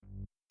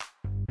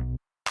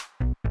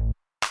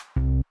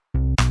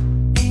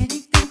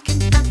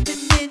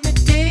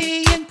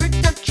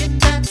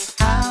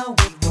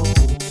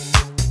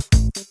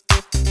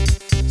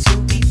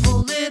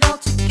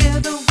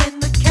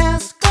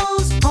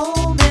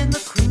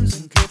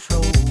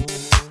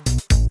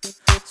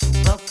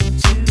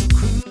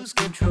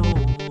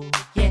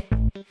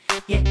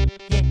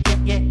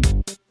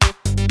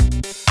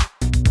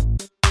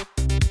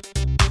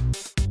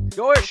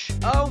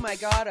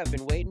pod. I've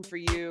been waiting for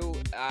you.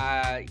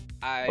 I've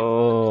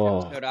put this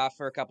Oh, episode off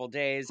for a couple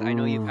days. I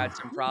know you've mm, had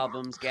some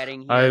problems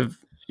getting here.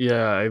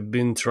 I've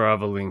been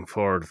traveling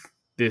for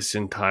this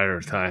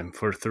entire time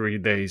for 3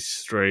 days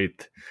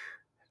straight.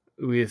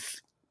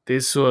 With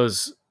This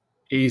was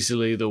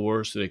easily the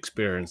worst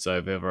experience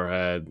I've ever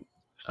had.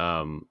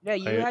 Yeah,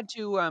 you I had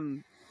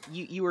to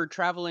you were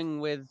traveling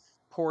with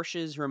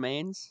Porsche's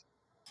remains.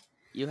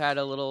 You had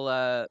a little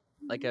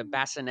like a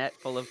bassinet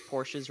full of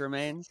Porsche's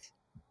remains.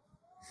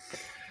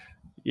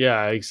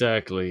 Yeah,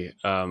 exactly.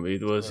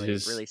 It's really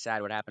really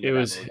sad what happened It to that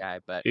was little guy,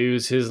 but it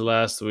was his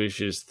last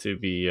wishes to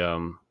be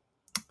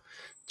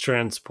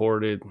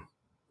transported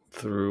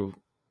through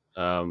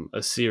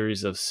a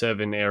series of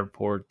 7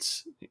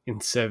 airports in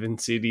 7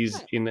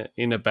 cities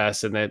in a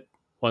bassinet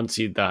once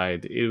he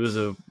died. It was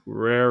a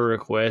rare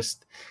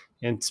request,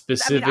 and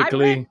I mean, I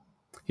read specifically,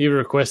 he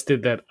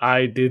requested that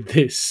I did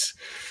this.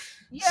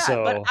 Yeah,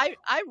 but So,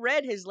 I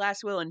read his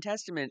last will and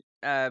testament,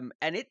 and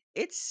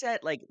it said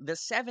like the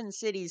 7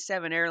 cities,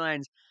 7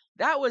 airlines.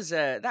 That was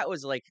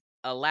like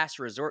a last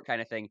resort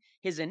kind of thing.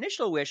 His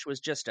initial wish was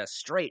just a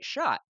straight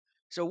shot.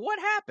 So what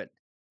happened?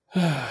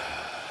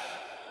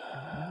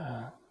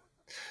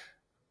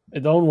 I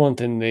don't want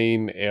to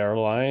name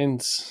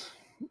airlines,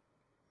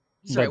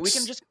 Sorry, but we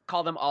can just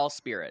call them all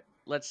Spirit.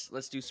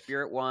 Let's do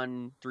Spirit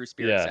 1 through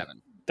Spirit yeah,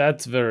 7.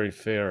 that's very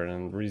fair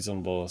and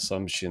reasonable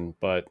assumption.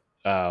 But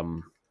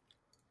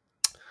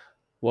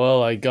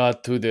well, I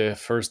got to the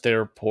first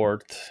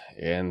airport,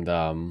 and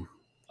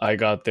I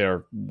got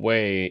there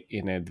way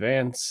in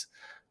advance,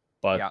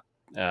 but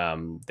Yeah.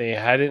 they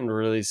hadn't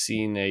really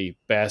seen a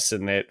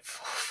bassinet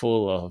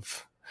full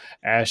of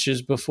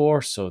ashes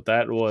before, so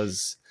that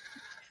was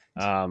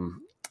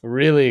um,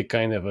 really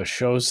kind of a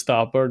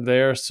showstopper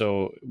there.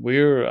 So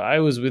I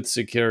was with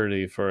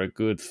security for a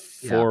good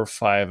Yeah. 4 or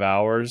 5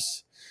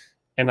 hours,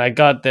 and I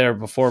got there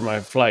before my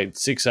flight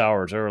 6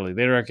 hours early.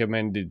 They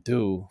recommended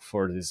two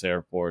for this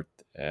airport.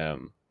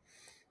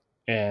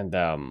 And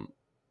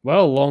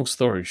well, long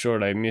story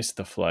short, I missed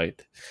the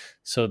flight.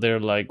 So they're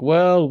like,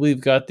 well,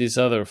 we've got this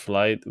other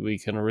flight. We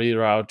can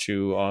reroute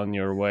you on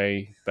your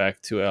way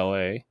back to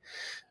LA.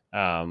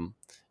 Um,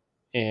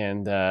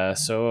 and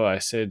so I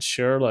said,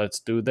 sure, let's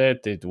do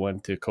that. It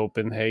went to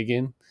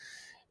Copenhagen.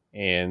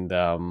 And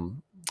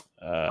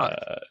Huh.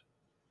 uh,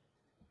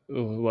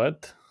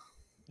 what?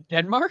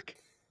 Denmark?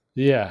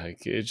 Yeah,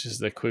 it's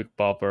just a quick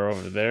bopper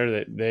over there.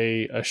 That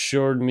they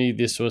assured me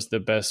this was the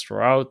best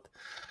route.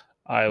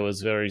 I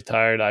was very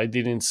tired. I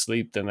didn't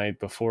sleep the night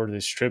before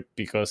this trip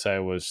because I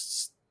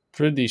was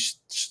pretty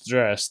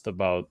stressed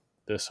about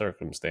the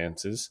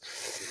circumstances.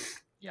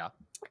 Yeah.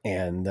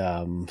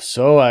 And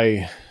so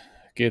I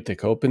get to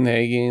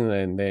Copenhagen,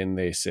 and then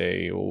they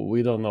say,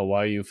 we don't know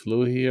why you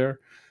flew here.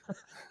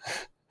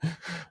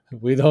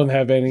 We don't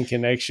have any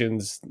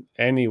connections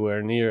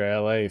anywhere near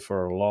LA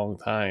for a long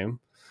time,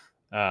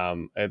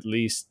 at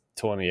least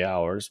 20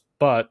 hours,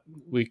 but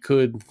we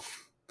could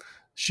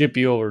ship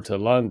you over to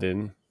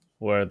London,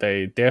 where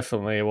they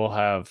definitely will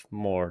have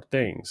more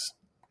things.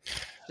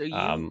 So you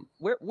Um,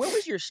 where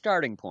was your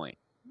starting point?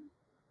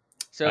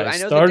 So I I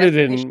know the started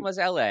destination in was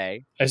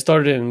LA. I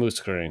started in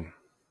Muscarine.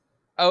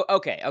 Oh,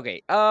 okay,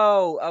 okay.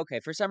 Oh, okay.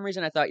 For some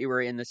reason, I thought you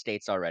were in the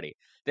States already.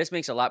 This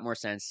makes a lot more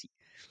sense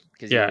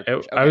because you Yeah,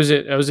 were I okay.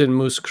 was in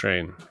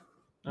Muscarine,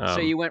 So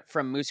um, you went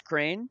from Moose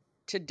Crane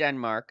to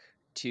Denmark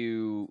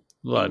to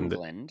London.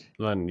 England.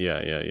 London,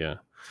 yeah, yeah, yeah.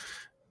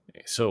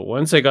 So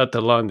once I got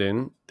to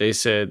London, they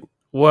said,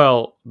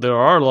 "Well, there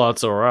are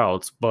lots of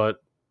routes,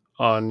 but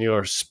on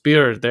your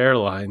Spirit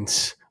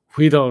Airlines,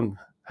 we don't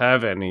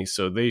have any,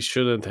 so they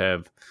shouldn't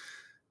have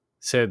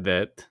said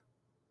that."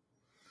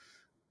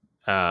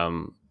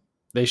 Um,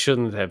 they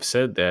shouldn't have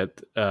said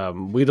that.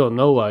 We don't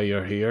know why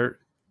you're here,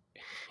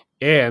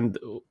 and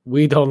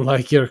we don't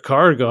like your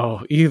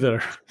cargo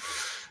either.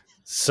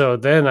 So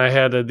then I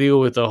had to deal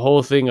with the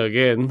whole thing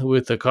again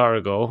with the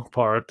cargo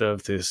part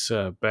of this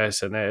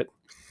bassinet,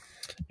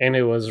 and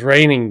it was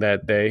raining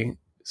that day.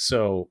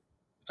 So,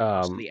 So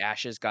um, the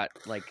ashes got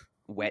like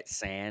wet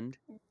sand.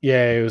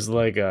 yeah, it was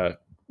like a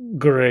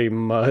gray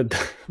mud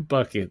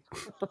bucket,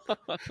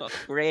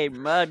 Gray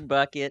mud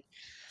bucket.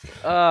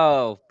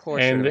 Oh,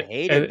 Porsche would have and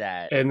hated and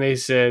that. and they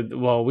said,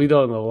 "Well, we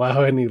don't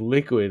allow any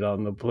liquid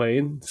on the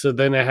plane." So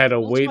then I had to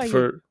Well, that's wait why you.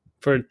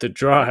 for it to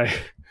dry.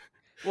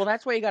 Well,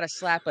 that's why you got to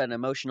slap an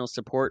emotional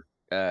support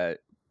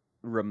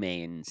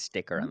remain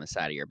sticker on the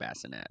side of your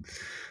bassinet.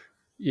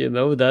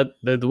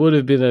 That would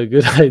have been a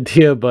good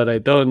idea, but I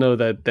don't know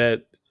that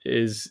that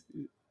is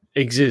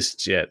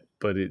exists yet,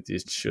 but it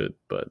should.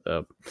 But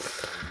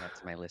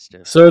That's my list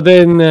of. so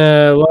then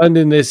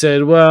London, they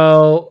said,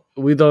 well,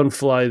 we don't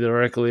fly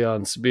directly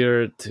on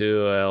Spirit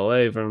to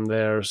LA from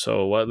there,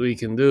 so what we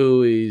can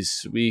do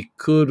is we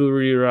could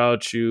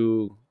reroute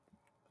you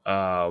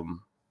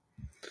um,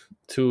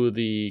 to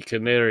the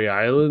Canary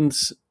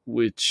Islands,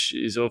 which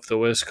is off the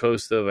west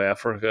coast of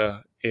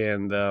Africa,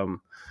 and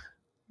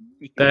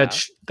Yeah.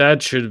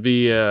 that should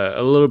be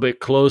a little bit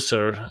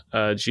closer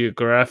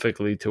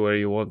geographically to where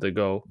you want to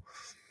go.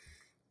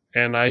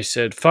 And I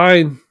said,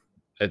 fine.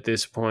 at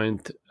this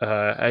point.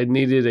 I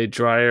needed a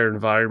drier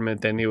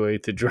environment anyway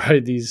to dry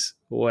these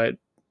wet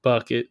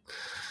bucket.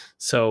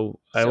 So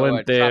I So a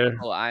went there.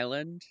 tropical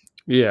island.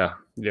 Yeah,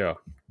 yeah.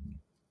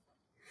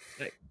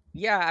 Like,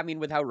 yeah, I mean,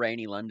 with how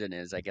rainy London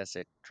is, I guess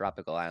a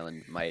tropical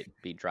island might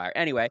be drier.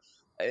 Anyway,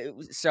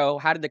 so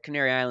how did the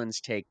Canary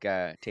Islands take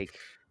your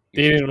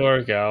Didn't situation?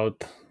 work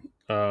out.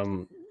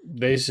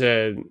 They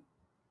said,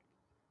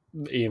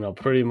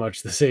 pretty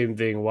much the same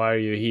thing. Why are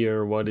you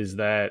here? What is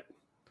that?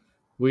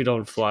 We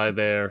don't fly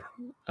there.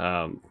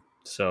 Um,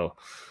 so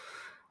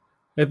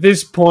at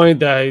this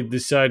point, I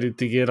decided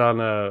to get on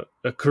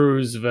a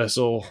cruise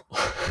vessel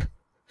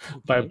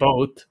by Okay,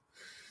 boat,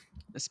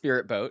 a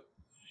spirit boat.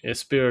 a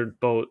spirit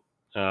boat,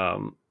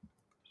 um,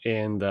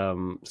 and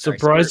Sorry,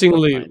 spirit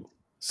boat line.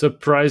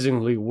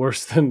 surprisingly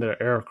worse than their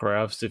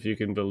aircrafts, if you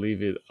can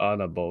believe it,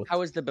 on a How boat.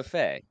 was the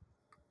buffet?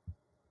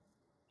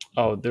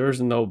 Oh,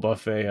 there's no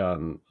buffet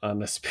on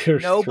a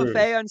spirit No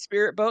buffet cruise. on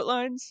spirit boat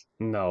lines?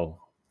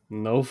 No,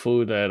 no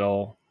food at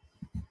all.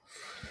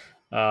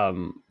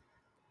 Um,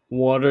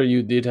 Water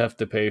you did have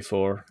to pay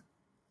for.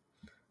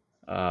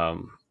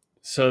 Um,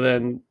 so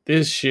then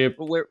this ship,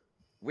 But where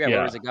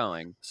yeah. was it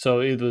going? So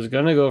it was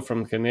gonna go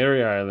from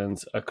Canary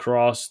Islands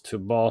across to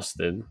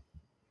Boston,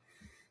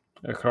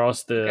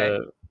 across Okay.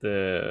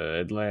 the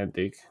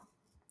Atlantic.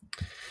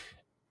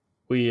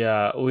 You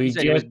We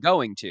said it was get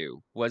going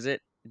to. Was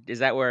it? Is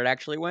that where it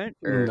actually went?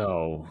 Or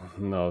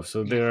no.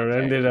 So there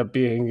okay, ended up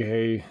being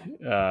a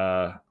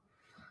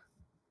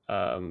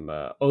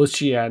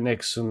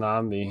oceanic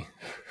tsunami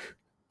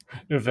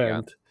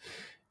yeah. event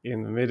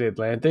in the mid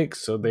Atlantic.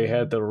 So they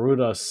had to route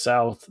us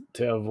south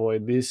to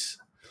avoid this.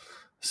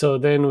 So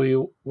then we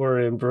were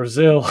in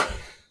Brazil,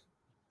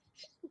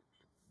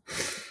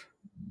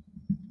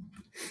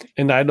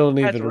 and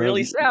That's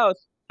really south.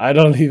 I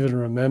don't even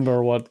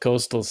remember what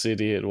coastal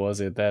city it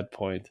was at that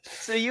point.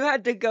 So you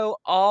had to go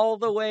all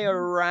the way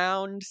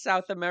around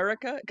South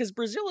America? Because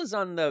Brazil is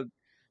on the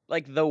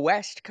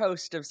west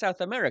coast of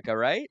South America,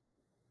 right?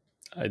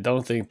 I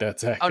don't think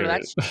that's Oh no, accurate,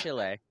 that's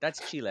Chile. That's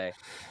Chile.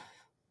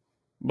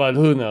 but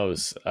who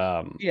knows?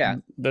 Yeah.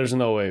 There's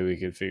no way we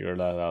could figure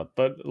that out.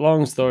 But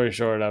long story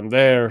short, I'm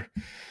there.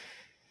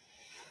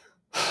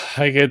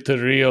 I get to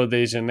Rio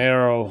de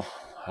Janeiro.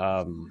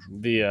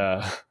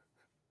 The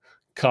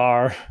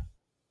car,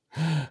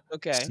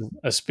 Okay.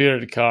 a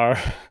spirit car.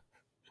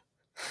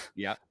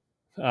 Yeah.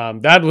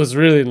 That was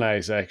really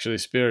nice, actually.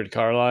 Spirit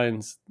Car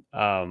Lines.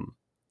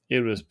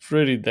 It was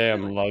pretty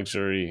damn Really?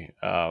 luxury.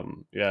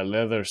 Yeah,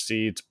 leather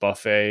seats,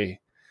 buffet,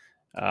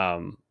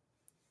 um,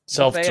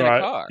 self Buffet in a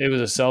drive. car. It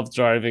was a self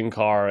driving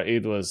car.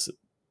 It was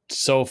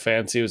so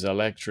fancy. It was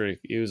electric.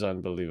 It was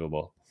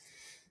unbelievable.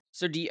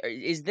 So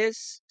is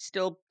this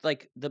still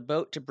like the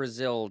boat to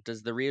Brazil?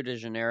 Does the Rio de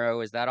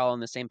Janeiro, is that all in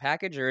the same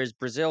package, or is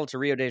Brazil to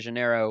Rio de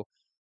Janeiro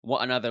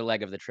another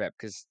leg of the trip?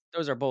 Because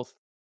those are both.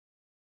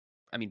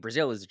 I mean,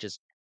 Brazil is just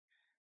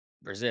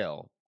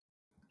Brazil.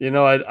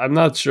 I'm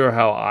not sure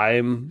how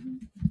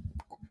I'm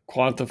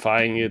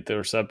quantifying it or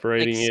Like,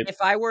 separating it.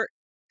 if I were,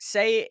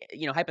 say,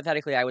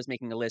 hypothetically, I was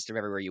making a list of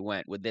everywhere you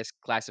went, would this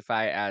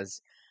classify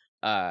as,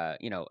 a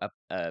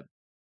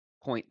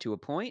point to a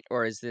point,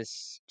 or is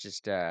this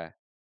just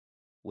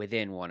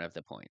within one of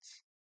the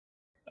points?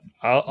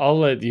 I'll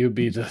let you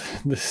be the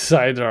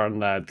decider on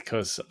that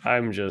because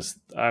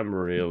I'm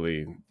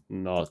really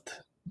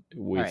not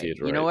All with right, it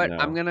you know right what?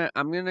 I'm now. gonna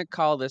I'm gonna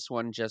call this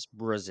one just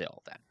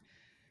Brazil then.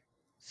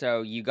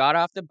 So you got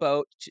off the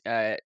boat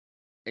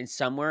in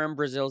somewhere on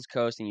Brazil's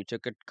coast, and you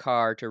took a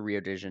car to Rio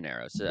de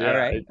Janeiro. So all Yeah,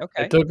 right,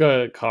 I okay, took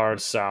a car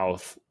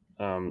south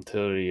to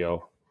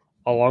Rio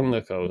along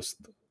the coast.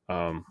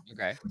 Um,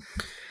 okay.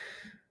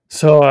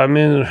 so I'm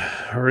in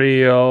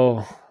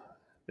Rio.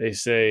 They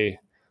say,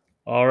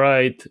 "All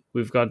right,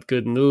 we've got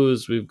good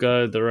news. We've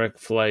got a direct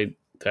flight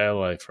to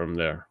LA from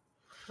there."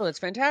 Oh, that's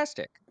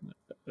fantastic.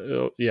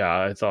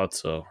 Yeah, I thought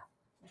so.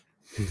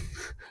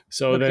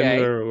 So then Okay,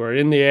 we're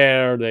in the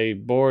air. They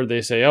board.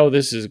 They say, "Oh,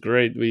 this is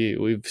great.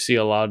 We see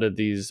a lot of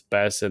these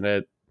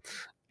bassinet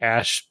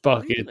ash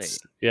buckets. really?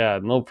 Yeah,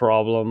 no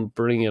problem.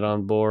 Bring it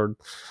on board.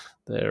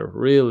 They're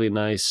really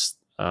nice."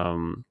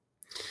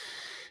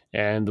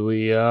 And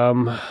we are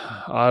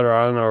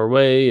on our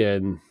way,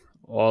 and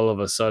all of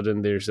a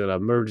sudden there's an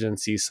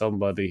emergency.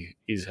 Somebody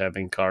is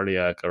having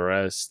cardiac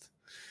arrest.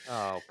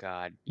 Oh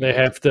God, you They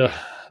need to have to pray.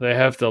 they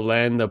have to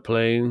land the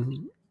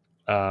plane.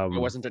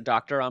 There wasn't a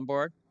doctor on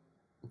board.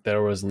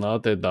 There was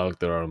not a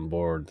doctor on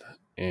board,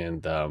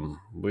 and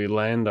we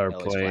land our I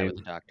always fly with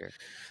a plane doctor.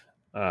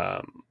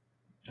 um,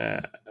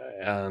 uh,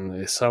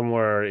 and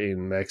somewhere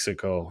in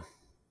Mexico.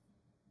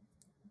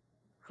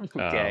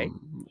 Okay.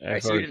 All right,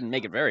 I've so you heard, didn't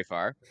make it very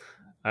far.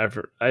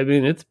 I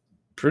mean, it's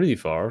pretty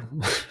far.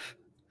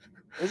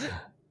 Is it?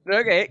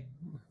 Okay.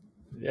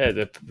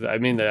 Yeah, I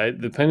mean,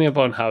 depending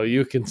upon how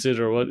you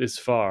consider what is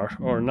far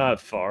or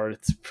not far,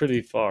 it's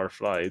pretty far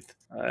flight.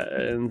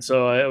 And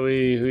so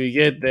we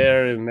get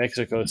there in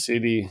Mexico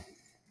City.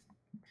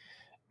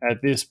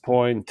 At this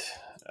point,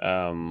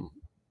 um,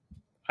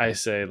 I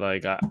say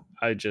like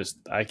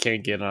I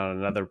can't get on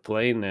another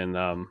plane, and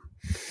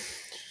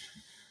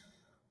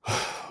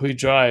We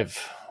drive.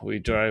 We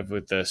drive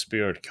with the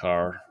Spirit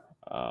car.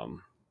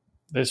 Um,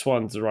 this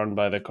one's run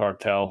by the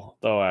cartel,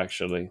 though.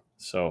 Actually,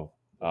 so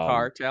The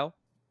cartel.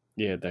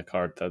 yeah, the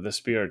cartel, the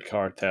Spirit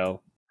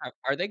cartel.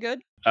 Are they good?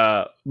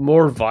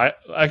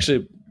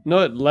 Actually,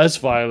 no, less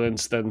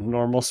violence than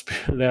normal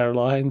Spirit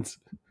Airlines,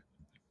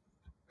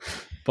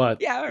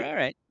 but Yeah, all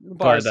right. The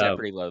bar but is set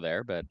pretty low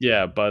there, but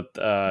yeah,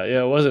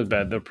 yeah, it wasn't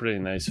bad. They're pretty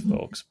nice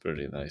folks,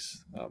 pretty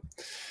nice.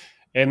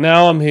 And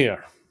now I'm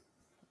here.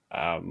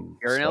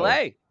 you're in So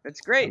LA.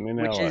 That's great, I'm in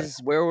which LA, is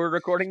where we're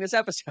recording this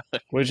episode.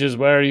 which is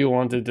where you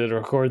wanted to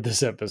record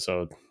this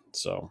episode.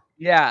 So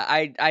Yeah,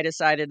 I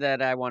decided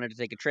that I wanted to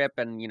take a trip,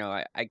 and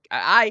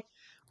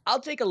I'll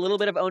take a little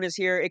bit of onus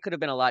here. It could have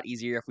been a lot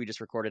easier if we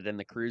just recorded in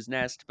the cruise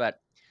nest, but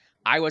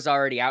I was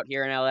already out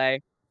here in LA.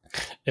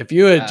 if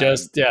you had Um,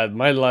 just, yeah,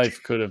 my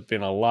life could have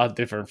been a lot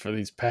different for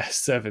these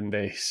past 7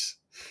 days.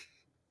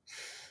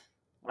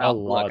 A well,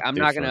 look, lot I'm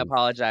not going to different.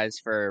 apologize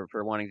for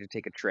wanting to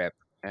take a trip,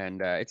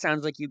 and it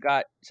sounds like you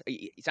got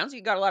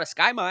a lot of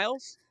Sky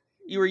Miles.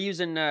 You were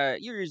using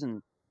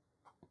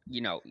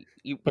you know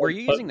But were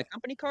you but using the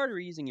company card or were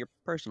you using your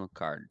personal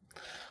card?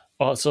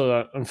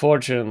 also,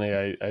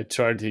 unfortunately, I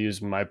tried to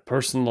use my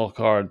personal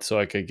card so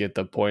I could get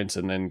the points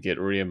and then get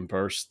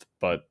reimbursed.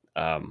 But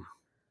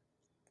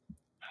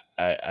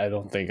I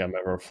don't think I'm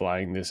ever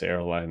flying this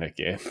airline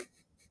again,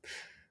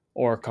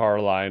 or car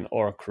line,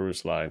 or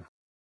cruise line.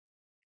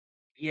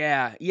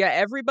 Yeah, yeah.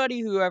 Everybody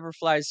who ever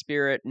flies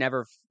Spirit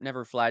never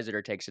flies it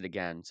or takes it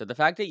again. So the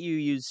fact that you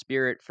use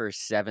Spirit for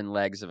 7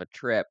 legs of a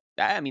trip,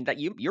 I mean that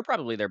you're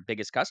probably their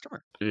biggest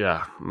customer.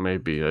 Yeah,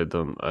 maybe I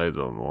don't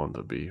want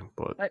to be,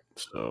 but But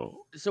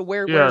so so yeah.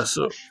 where's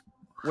So Porsche?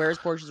 Where's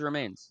Porsche's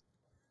remains?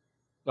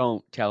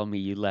 Don't tell me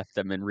you left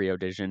them in Rio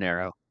de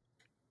Janeiro.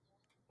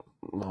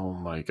 oh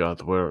my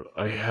god, where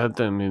I had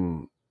them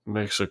in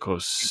Mexico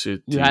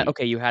City, You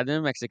had them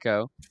in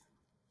Mexico.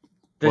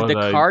 The but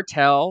I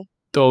cartel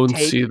don't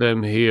see take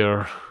them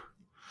here.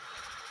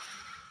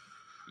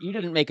 you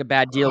didn't make a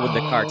bad deal with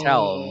the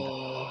cartel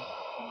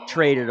and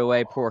traded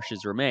away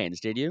Porsche's remains,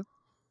 did you?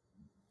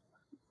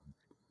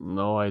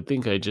 No, I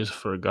think I just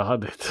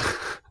forgot it.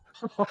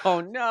 Oh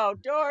no,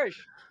 Dorsch.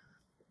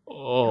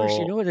 Dorsch,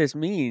 you Oh, know what this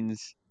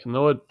means. you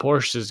know what?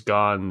 Porsche is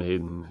gone,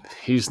 and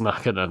he's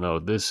not gonna know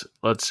this.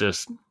 Let's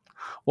just.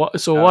 What?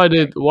 So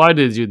Okay. why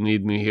did you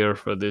need me here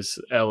for this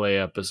LA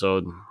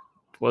episode?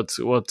 What's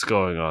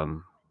going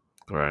on,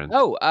 Grant?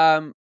 Oh,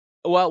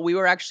 well, we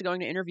were actually going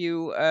to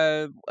interview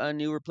a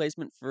new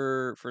replacement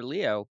for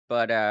Leo,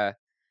 but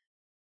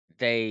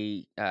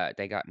they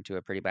got into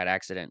a pretty bad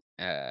accident,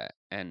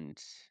 and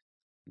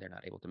they're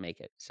not able to make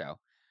it. So,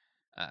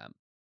 um,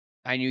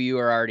 I knew you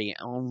were already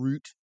en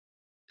route,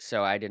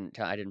 so I didn't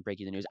break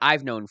you the news.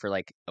 I've known for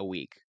like a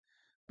week,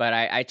 but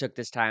I took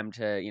this time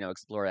to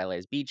explore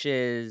LA's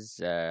beaches,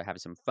 have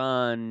some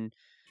fun,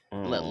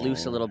 let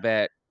loose a Mm, little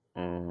bit.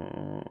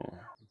 mm.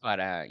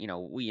 But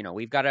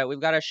we've got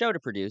a show to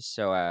produce,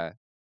 so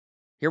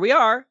here we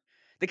are.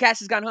 The cast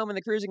has gone home in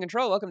the cruising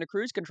control. Welcome to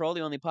Cruise Control,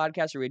 the only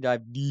podcast where we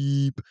dive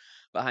deep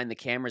behind the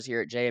cameras here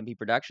at JMP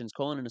Productions,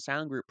 colon in a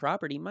Sound Group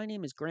property. My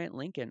name is Grant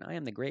Lincoln. I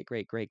am the great,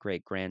 great, great,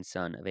 great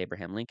grandson of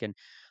Abraham Lincoln.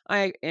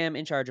 I am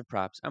in charge of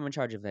props. I'm in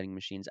charge of vending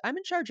machines. I'm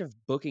in charge of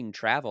booking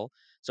travel.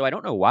 So I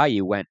don't know why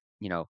you went,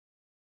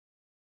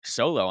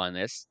 solo on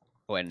this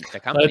when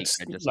the company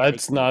could just take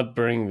Let's you. not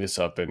bring this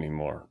up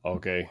anymore,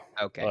 okay?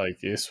 Okay. Like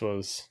this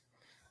was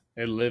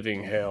a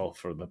living hell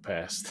for the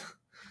past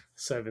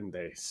 7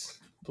 days.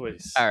 All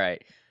Please.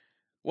 right.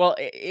 Well,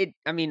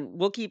 I mean,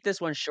 we'll keep this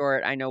one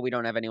short. I know we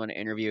don't have anyone to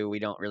interview. We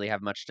don't really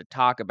have much to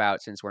talk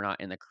about since we're not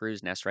in the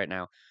cruise nest right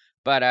now.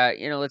 But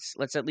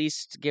let's at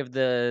least give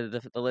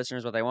the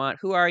listeners what they want.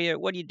 Who are you?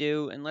 What do you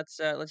do? And let's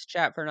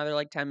chat for another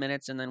like 10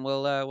 minutes, and then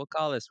we'll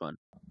call this one.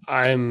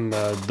 I'm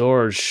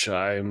Dorsch.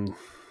 I'm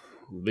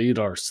lead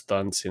our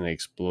stunts in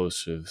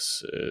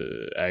explosives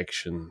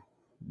action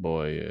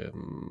boy.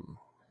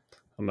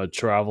 I'm a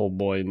travel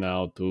boy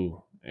now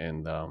too,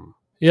 and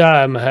yeah,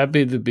 I'm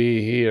happy to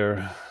be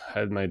here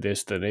at my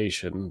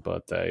destination,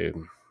 but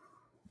I'm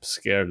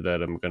scared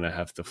that I'm gonna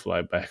have to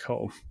fly back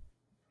home.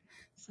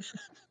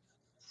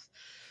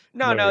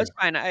 No, no, There, it's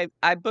fine.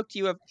 I booked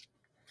you a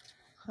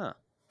huh.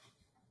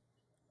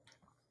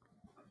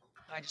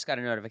 I just got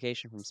a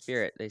notification from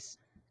Spirit. It's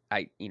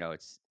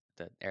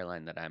the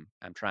airline that I'm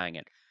trying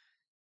it.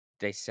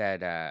 They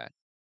said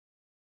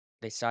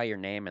they saw your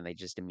name and they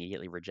just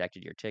immediately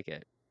rejected your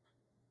ticket.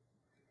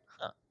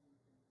 Huh.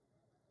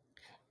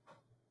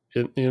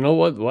 you know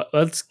what? What?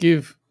 Let's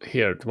give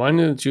here. Why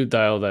don't you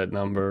dial that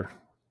number,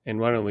 and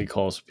why don't we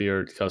call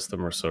Spirit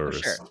customer Oh,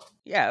 service? sure.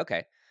 Yeah,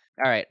 okay.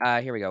 All right,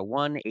 here we go.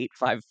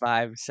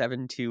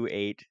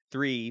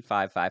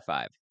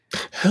 1-855-728-3555.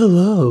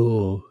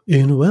 Hello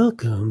and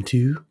welcome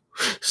to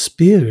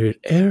Spirit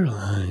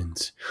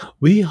Airlines.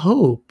 We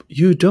hope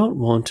you don't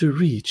want to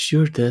reach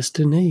your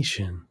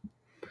destination.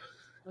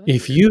 Oh, thank you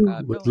If for you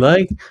would calling.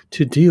 like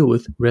to deal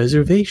with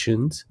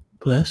reservations,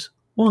 press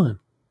 1.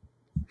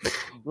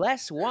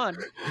 Bless one.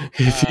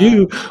 If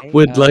you Okay.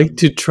 would like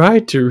to try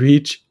to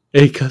reach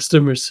A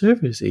customer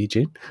service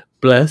agent,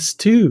 bless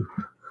two.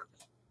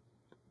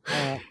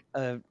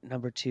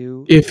 Number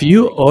 2, If you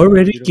you are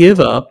already give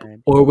beautiful up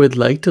and or would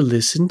like to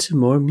listen to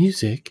more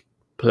music,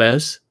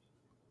 press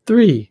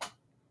 3.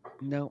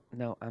 no,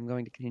 no, I'm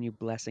going to continue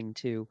blessing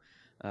 2.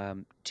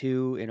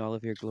 2 in all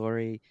of your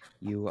glory,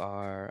 you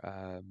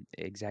are,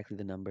 exactly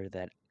the number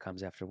that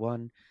comes after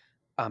 1.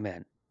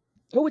 Amen.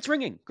 Oh, it's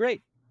ringing.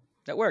 Great.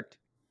 That worked.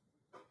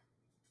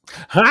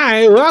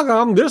 Hi,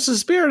 welcome. This is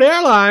Spirit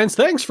Airlines.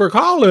 Thanks for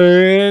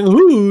calling.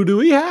 Who do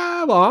we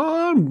have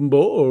on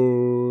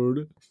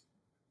board?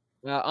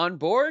 On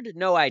board?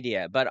 No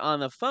idea. But on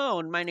the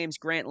phone, my name's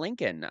Grant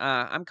Lincoln.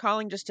 I'm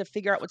calling just to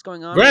figure out what's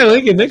going on with Grant my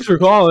Lincoln, thanks for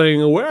reservation.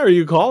 calling. Where are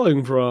you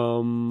calling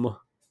from?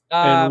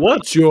 And Um,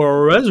 what's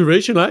your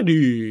reservation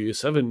ID?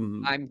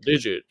 Seven I'm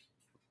digit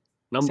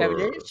 7 number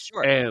digits?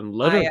 Sure. and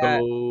letter I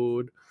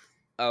code.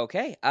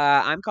 Okay.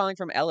 I'm calling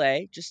from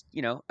LA. Just,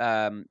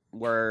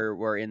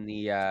 we're in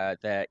the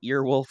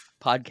Earwolf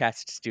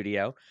podcast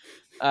studio.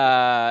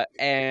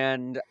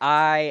 And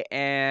I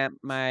am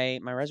my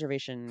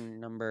reservation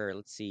number,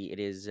 let's see, it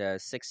is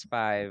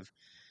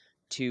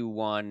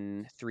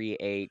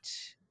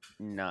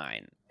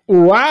 6521389.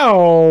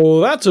 Wow,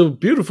 that's a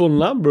beautiful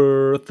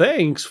number. Thanks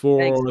Thanks.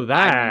 for I'm not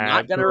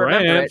that, gonna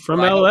remember Grant it, so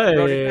from I hope you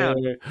wrote it LA.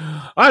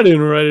 down. I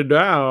didn't write it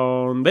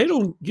down. They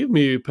don't give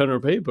me pen or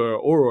paper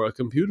or a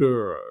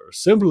computer.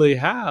 Simply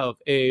have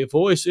a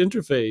voice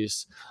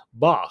interface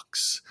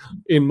box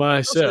in my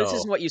Oh, so this isn't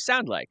cell. what you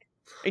sound like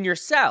in your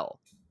cell.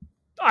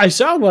 I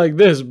sound like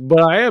this,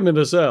 but I am in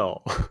a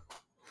cell.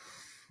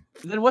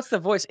 Then what's the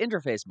voice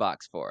interface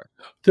box for?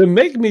 To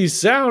make me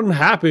sound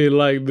happy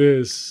like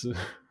this.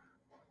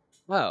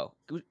 Oh,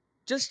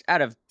 just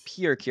out of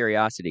pure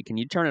curiosity, can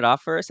you turn it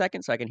off for a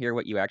second so I can hear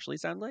what you actually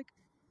sound like?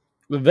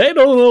 They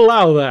don't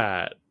allow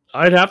that.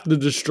 I'd have to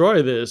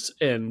destroy this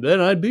and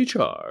then I'd be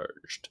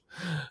charged.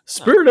 Oh,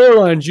 Spirit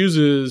Airlines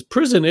uses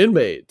prison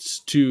inmates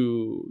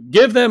to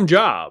give them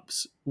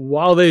jobs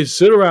while they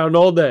sit around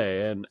all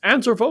day and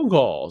answer phone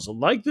calls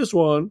like this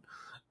one.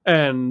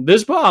 And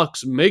this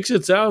box makes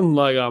it sound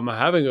like I'm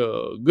having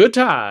a good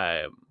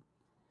time.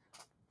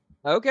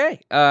 okay.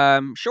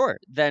 Sure.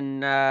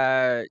 Then,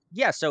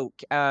 yeah. So,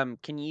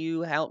 can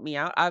you help me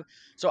out?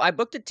 I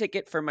booked a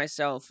ticket for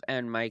myself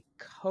and my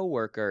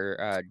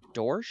coworker,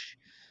 Dorsch.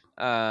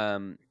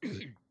 Um,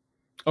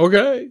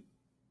 Okay.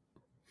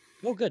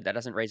 oh, good. That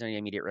doesn't raise any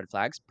immediate red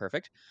flags.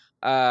 Perfect.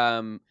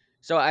 Um,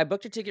 so I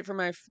booked a ticket for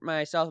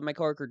myself and my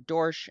coworker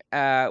Dorsch.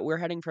 We're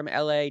heading from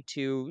LA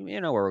to, you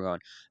know where we're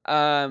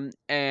going.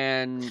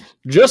 And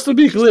Just to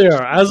be just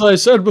clear, as I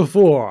said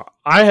before,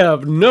 I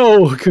have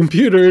no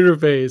computer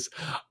interface,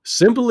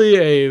 simply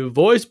a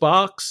voice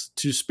box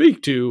to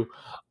speak to.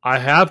 I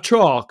have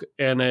chalk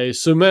and a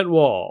cement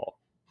wall.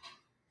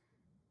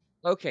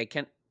 okay.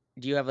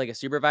 Do you have like a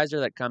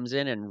supervisor that comes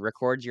in and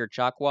records your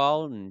chalk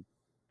wall and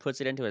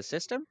puts it into a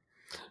system?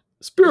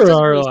 This Spirit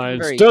doesn't really seem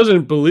Airlines very.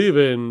 doesn't believe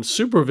in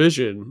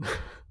supervision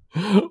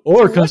So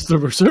or what's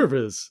customer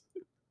service.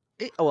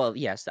 oh, well,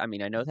 yes, I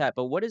mean I know that,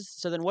 but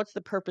then what's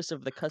the purpose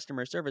of the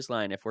customer service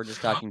line if we're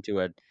just talking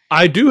to a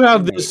I do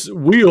have inmate? this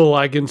wheel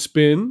I can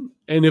spin,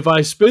 and if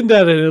I spin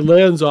that and it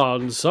lands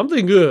on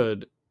something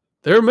good,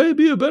 there may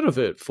be a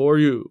benefit for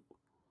you.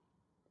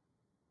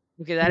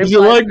 Okay, that Would you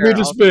implies that like there me are to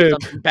also spin?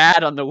 something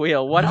bad on the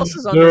wheel. What else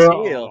is on this There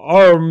wheel?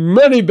 are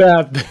many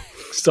bad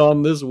things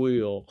on this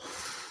wheel.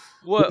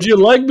 What? Would you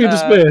like me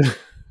to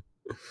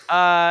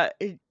Uh,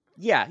 spin?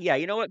 yeah, yeah.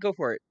 You know what? Go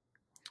for it.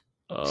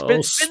 Oh,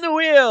 Spin the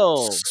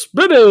wheel.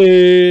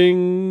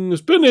 spinning,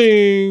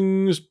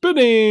 spinning,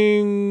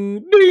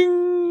 spinning,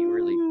 You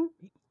really. ding.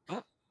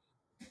 Oh,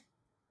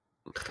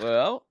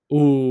 well,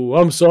 Ooh,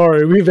 I'm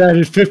sorry. We've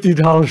added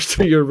 $50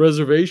 to your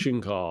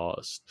reservation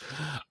cost.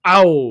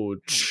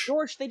 Ouch.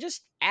 George, they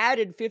just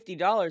added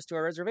 $50 to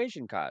our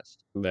reservation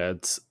cost.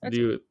 That's That's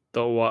you.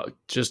 Don't want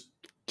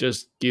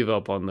just give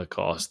up on the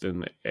cost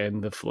and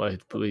end the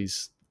flight,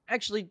 please.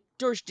 actually,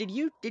 George. Did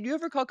you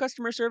ever call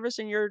customer service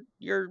in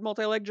your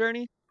multi-leg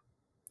journey?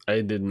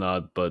 I did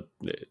not, but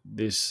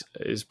this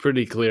is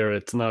pretty clear.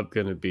 It's not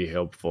going to be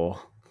helpful.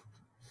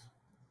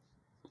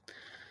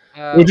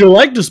 Uh, Would you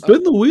like to oh,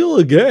 spin the wheel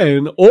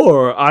again?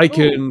 Or I oh,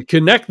 can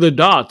connect the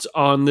dots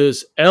on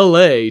this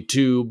LA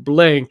to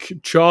blank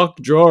chalk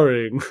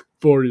drawing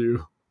for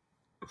you.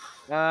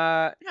 no,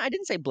 I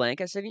didn't say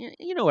blank. I said,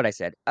 you know what I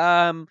said.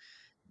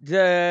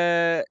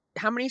 The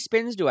how many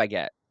spins do I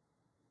get?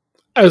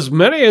 As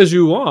many as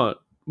you want,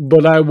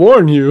 but I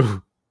warn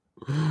you,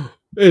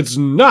 it's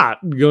not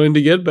going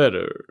to get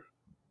better.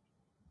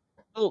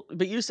 Oh,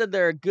 but you said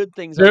there are good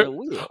things on There, the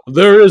wheel.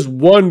 there is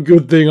one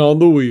good thing on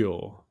the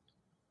wheel.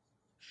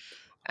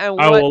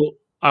 And I what? will,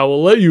 I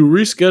will let you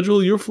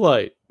reschedule your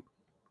flight.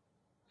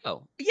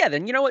 Oh, yeah.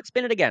 Then you know what?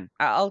 Spin it again.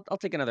 I'll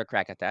take another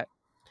crack at that.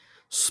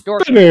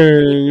 Dorsch, can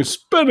you?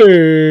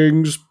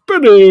 Spinning, spinning,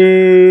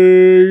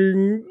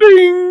 spinning,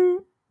 ding.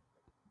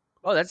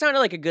 Oh, that sounded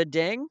like a good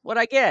ding. What'd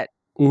I get?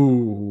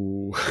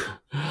 Ooh,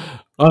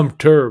 I'm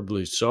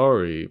terribly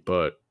sorry,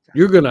 but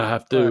you're gonna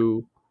have What?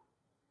 to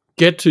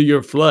get to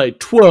your flight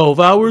 12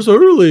 hours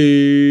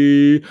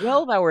early.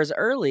 12 hours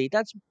early?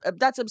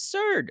 That's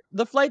absurd.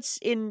 The flight's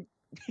in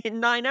in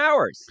 9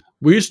 hours.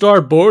 We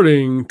start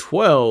boarding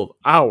 12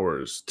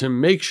 hours to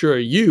make sure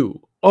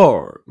you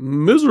are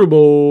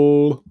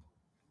miserable.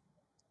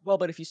 Well,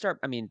 but if you start,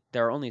 I mean,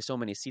 there are only so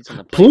many seats on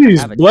the plane that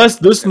Please have a bless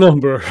check-in this window.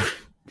 number.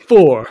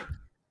 4.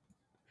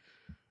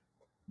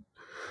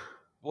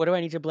 What do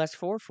I need to bless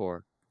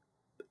for?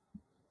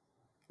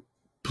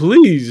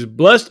 Please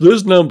bless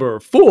this number.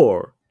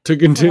 4 to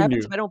What happens continue.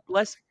 if I don't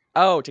bless?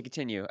 Oh, to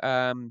continue.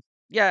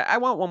 Yeah, I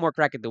want one more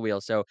crack at the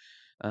wheel. So,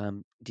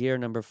 dear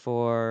number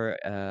 4,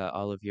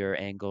 all of your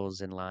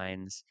angles and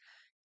lines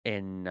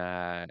in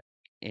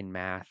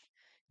math,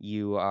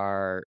 you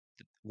are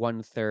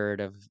one third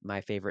of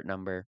my favorite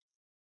number,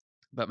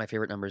 but my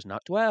favorite number is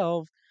not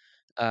 12.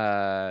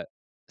 Uh,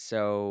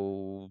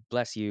 so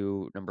bless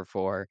you, number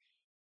 4.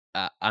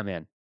 I'm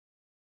in.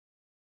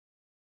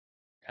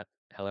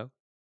 Hello,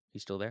 you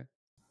still there?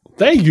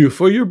 Thank you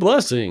for your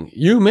blessing.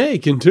 You may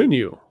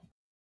continue.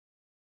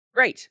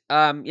 Great.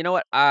 You know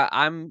what?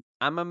 I'm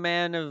a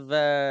man of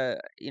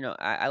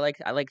I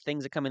like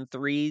things that come in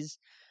threes.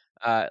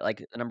 Like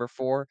the number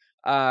 4.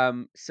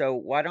 So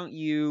why don't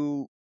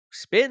you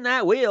spin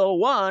that wheel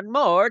one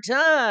more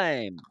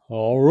time?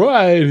 All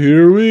right,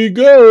 here we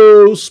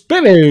go.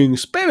 Spinning,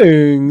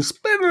 spinning,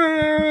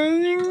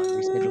 spinning. Come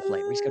on, reschedule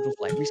flight, reschedule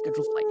flight,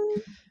 reschedule flight.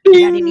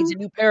 Daddy needs Ding.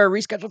 a new pair of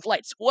rescheduled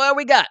flights. What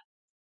we got?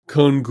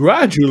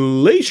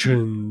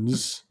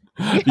 Congratulations.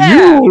 You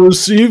Yeah. will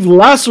receive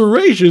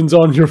lacerations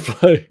on your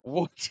flight.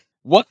 What?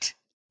 What?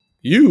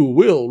 You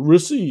will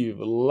receive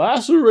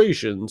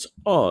lacerations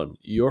on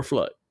your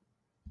flight.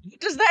 What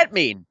does that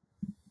mean?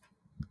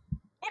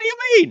 What do you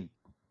mean?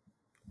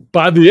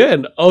 By the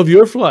end of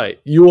your flight,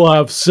 you will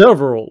have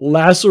several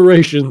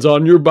lacerations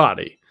on your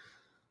body.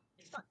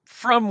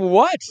 From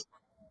what?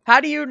 How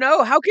do you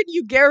know? How can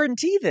you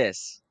guarantee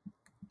this?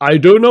 I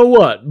don't know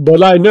what,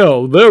 but I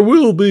know there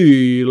will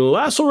be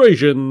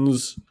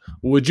lacerations.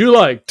 Would you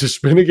like to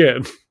spin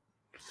again?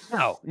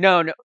 No,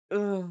 no,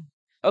 no.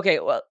 Okay,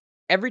 well,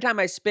 every time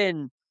I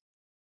spin,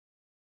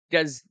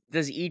 does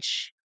does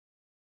each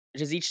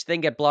does each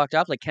thing get blocked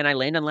off? Like, can I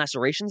land on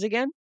lacerations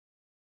again?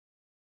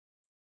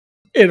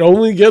 It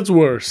only gets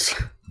worse.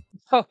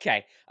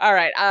 Okay, all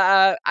right.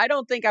 I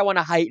don't think I want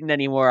to heighten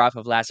any more off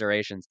of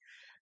lacerations.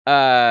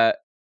 Uh,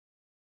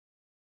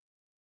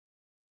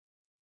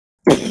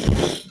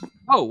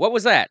 oh, what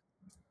was that?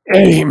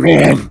 Hey,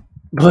 man,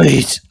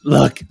 please,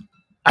 look,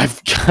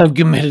 I've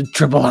committed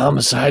triple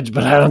homicides,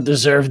 but I don't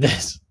deserve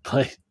this.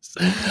 Please.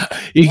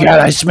 What?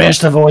 I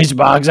smashed the voice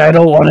box. I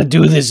don't want to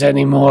do this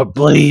anymore.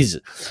 Please.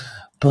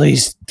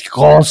 Please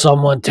call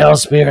someone. Tell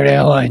Spirit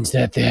Airlines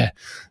that they're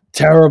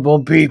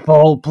terrible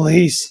people.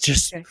 Please,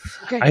 just, Okay,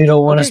 okay, I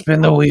don't want to okay.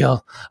 spin the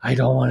wheel. I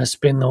don't want to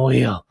spin the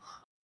wheel.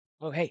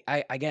 Oh, hey,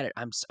 I get it.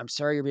 I'm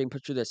sorry you're being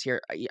put through this.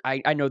 Here,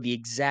 I know the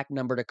exact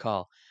number to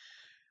call.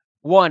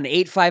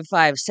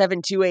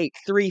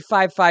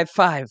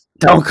 1-855-728-3555.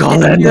 Don't call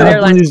It's that Spirit now,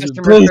 Airlines please.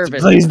 customer Please,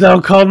 service. please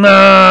don't call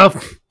now.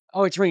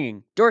 Oh, it's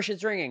ringing. Dorsch,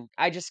 it's ringing.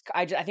 I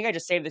think I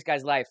just saved this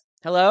guy's life.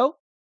 Hello?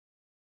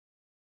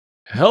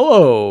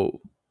 Hello.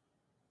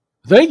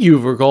 Thank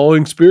you for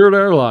calling Spirit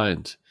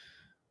Airlines.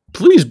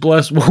 Please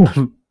bless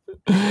one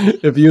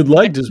if you'd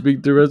like to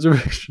speak to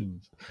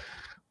reservations.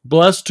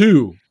 Bless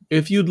two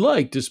if you'd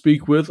like to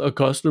speak with a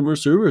customer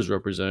service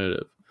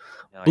representative.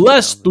 No, I didn't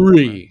Bless know. Number one.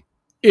 three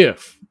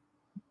if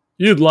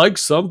you'd like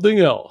something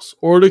else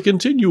or to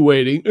continue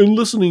waiting and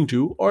listening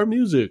to our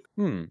music.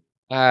 Hmm.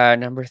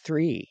 Number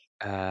 3.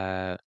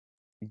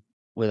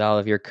 With all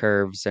of your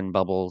curves and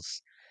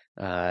bubbles,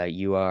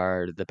 you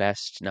are the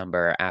best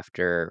number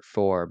after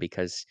 4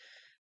 because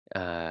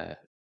uh,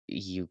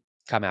 you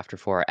come after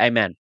 4.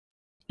 Amen.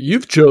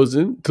 You've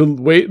chosen to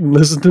wait and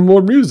listen to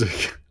more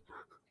music.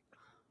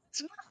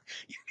 It's not-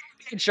 You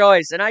gave me a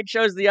choice, and I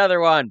chose the other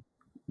one.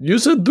 You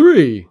said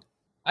three.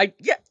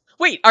 Yeah.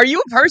 Wait, are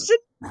you a person?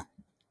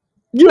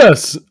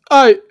 Yes,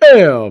 I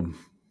am.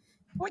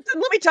 Wait,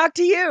 then let me talk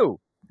to you.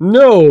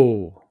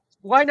 No.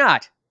 Why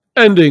not?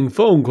 Ending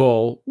phone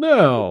call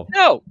now.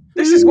 No,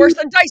 this is worse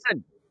than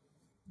Dyson.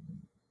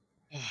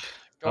 Dor-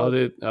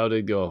 How did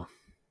it go?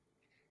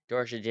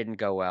 Dorsha didn't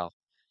go well.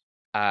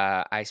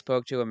 I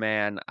spoke to a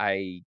man.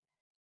 I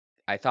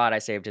thought I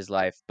saved his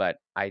life, but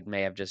I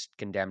may have just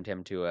condemned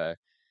him to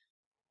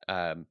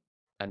um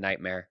a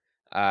nightmare.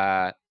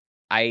 Uh,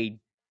 I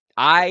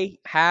I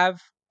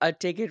have a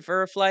ticket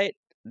for a flight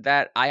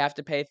that I have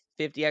to pay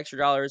 $50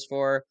 extra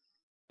for.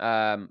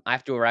 I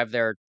have to arrive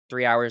there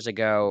 3 hours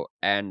ago,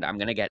 and I'm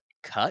gonna get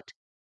cut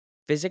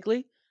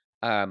physically.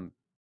 Um,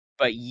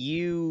 but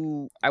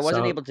I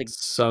wasn't able to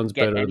Sounds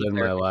get better any than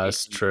my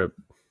last clarification. trip.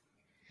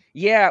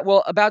 Yeah,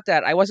 well, about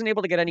that, I wasn't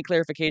able to get any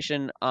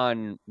clarification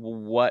on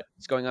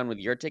what's going on with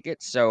your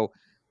tickets. So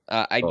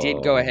I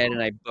did go ahead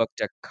and Oh. I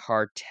booked a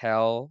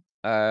cartel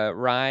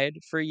ride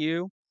for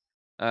you.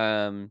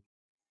 Um,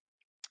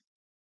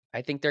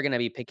 I think they're gonna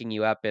be picking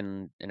you up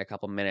in a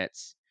couple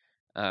minutes.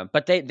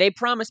 But they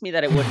promised me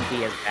that it wouldn't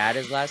be as bad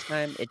as last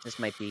time. It just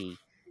might be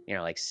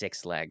like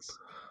 6 legs.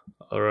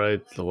 All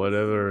right,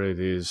 whatever it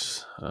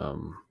is.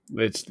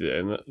 Let's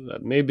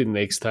maybe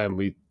next time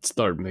we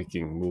start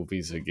making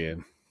movies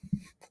again.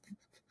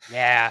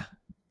 Yeah,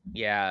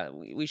 yeah.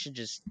 We should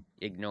just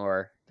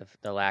ignore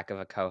the lack of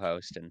a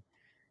co-host, and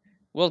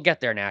we'll get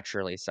there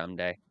naturally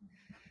someday.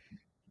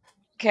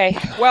 Okay.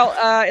 Well,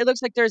 it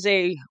looks like there's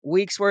a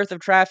week's worth of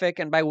traffic,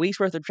 and by week's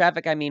worth of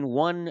traffic, I mean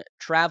one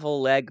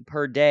travel leg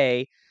per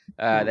day.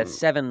 That's Hmm.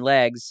 7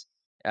 legs.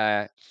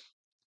 Uh,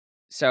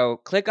 so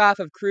click off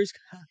of cruise.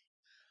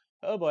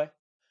 Oh boy.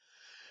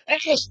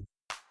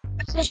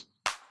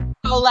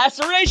 Oh,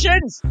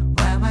 lacerations!